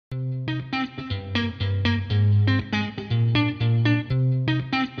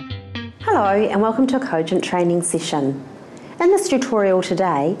Hello and welcome to a Cogent training session. In this tutorial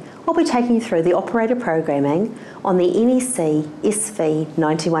today, I'll be taking you through the operator programming on the NEC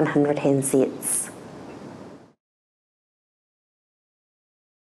SV9100 handsets.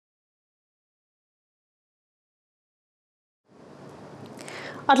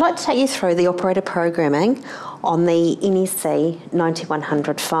 I'd like to take you through the operator programming on the NEC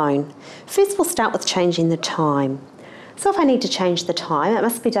 9100 phone. First we'll start with changing the time. So if I need to change the time, it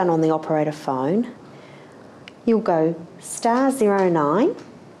must be done on the operator phone. You'll go *09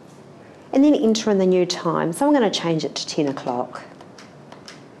 and then enter in the new time. So I'm going to change it to 10 o'clock.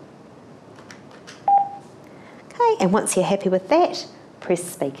 Okay, and once you're happy with that, press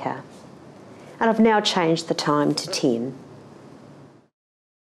speaker. And I've now changed the time to 10.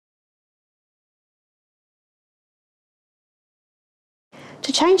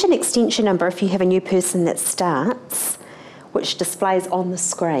 To change an extension number, if you have a new person that starts, which displays on the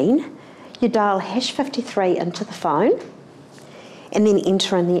screen, you dial #53 into the phone and then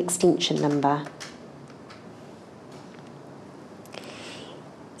enter in the extension number.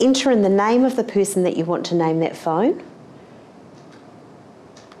 Enter in the name of the person that you want to name that phone.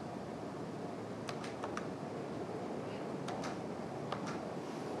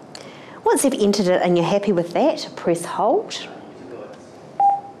 Once you've entered it and you're happy with that, press hold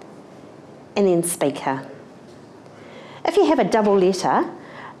and then speaker. If you have a double letter,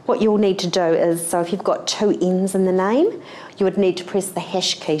 what you'll need to do is, so if you've got two N's in the name, you would need to press the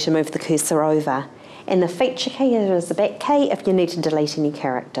hash key to move the cursor over. And the feature key is the back key if you need to delete any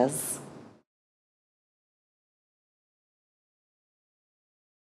characters.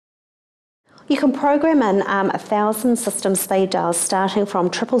 You can program in 1,000 system speed dials starting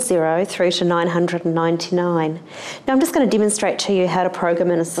from 000 through to 999. Now I'm just going to demonstrate to you how to program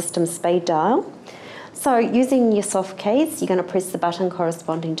in a system speed dial. So using your soft keys, you're going to press the button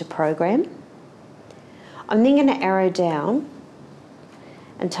corresponding to program. I'm then going to arrow down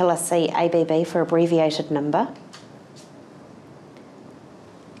until I see ABB for abbreviated number.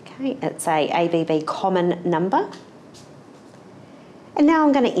 Okay, it's a ABB common number. And now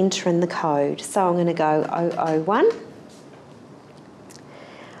I'm going to enter in the code. So I'm going to go 001.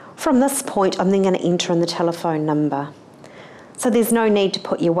 From this point, I'm then going to enter in the telephone number. So there's no need to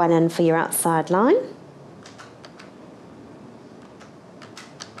put your 1 in for your outside line.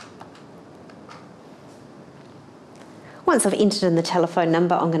 Once I've entered in the telephone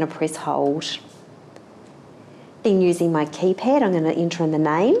number, I'm going to press hold. Then using my keypad, I'm going to enter in the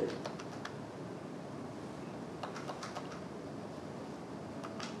name.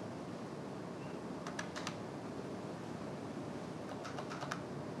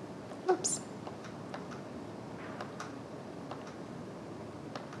 Oops.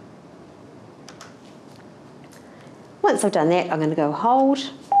 Once I've done that, I'm going to go hold,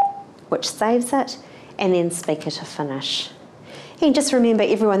 which saves it, and then speaker to finish. And just remember,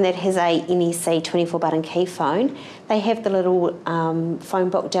 everyone that has a NEC 24-button key phone, they have the little phone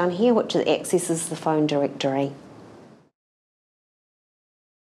book down here which accesses the phone directory.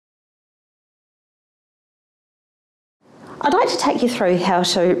 I'd like to take you through how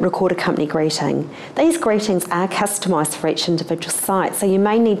to record a company greeting. These greetings are customised for each individual site, so you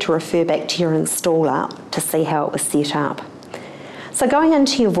may need to refer back to your installer to see how it was set up. So going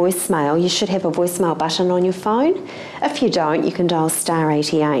into your voicemail, you should have a voicemail button on your phone. If you don't, you can dial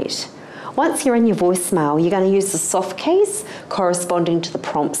 *88. Once you're in your voicemail, you're going to use the soft keys corresponding to the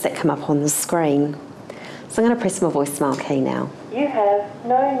prompts that come up on the screen. So I'm going to press my voicemail key now. You have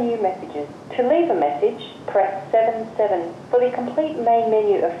no new messages. To leave a message, press 77. For the complete main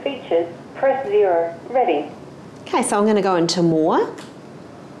menu of features, press 0. Ready. Okay, so I'm going to go into More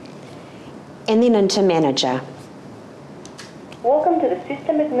and then into Manager. Welcome to the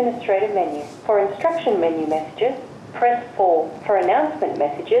System Administrator menu. For instruction menu messages, press 4. For announcement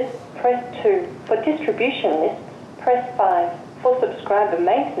messages, press 2. For distribution lists, press 5. For subscriber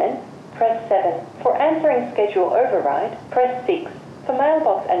maintenance, press 7. For answering schedule override, press 6. For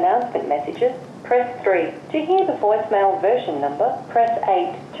mailbox announcement messages, press 3. To hear the voicemail version number, press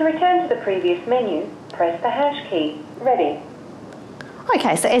 8. To return to the previous menu, press the hash key. Ready.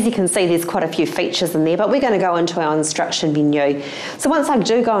 Okay, so as you can see, there's quite a few features in there, but we're going to go into our instruction menu. So once I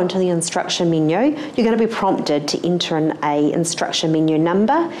do go into the instruction menu, you're going to be prompted to enter in a instruction menu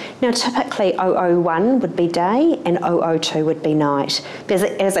number. Now typically 001 would be day and 002 would be night. But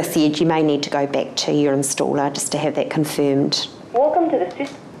as I said, you may need to go back to your installer just to have that confirmed. Welcome to the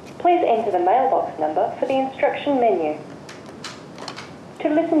system. Please enter the mailbox number for the instruction menu. To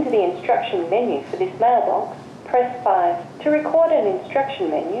listen to the instruction menu for this mailbox, press 5. To record an instruction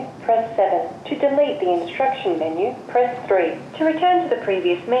menu, press 7. To delete the instruction menu, press 3. To return to the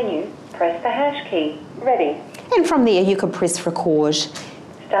previous menu, press press the hash key. Ready. And from there you can press record.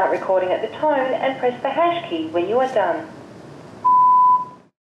 Start recording at the tone and press the hash key when you are done.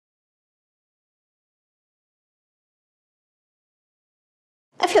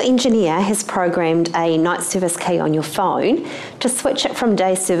 If your engineer has programmed a night service key on your phone to switch it from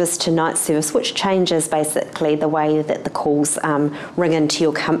day service to night service, which changes basically the way that the calls ring into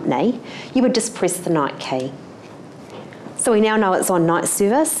your company, you would just press the night key. So we now know it's on night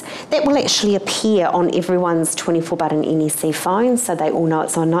service. That will actually appear on everyone's 24-button NEC phone, so they all know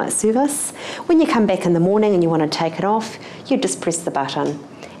it's on night service. When you come back in the morning and you want to take it off, you just press the button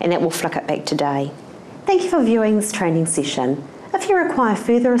and that will flick it back to day. Thank you for viewing this training session. If you require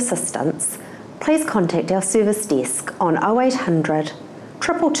further assistance, please contact our service desk on 0800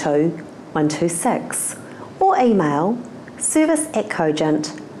 222 126 or email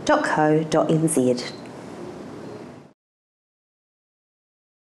service@cogent.co.nz.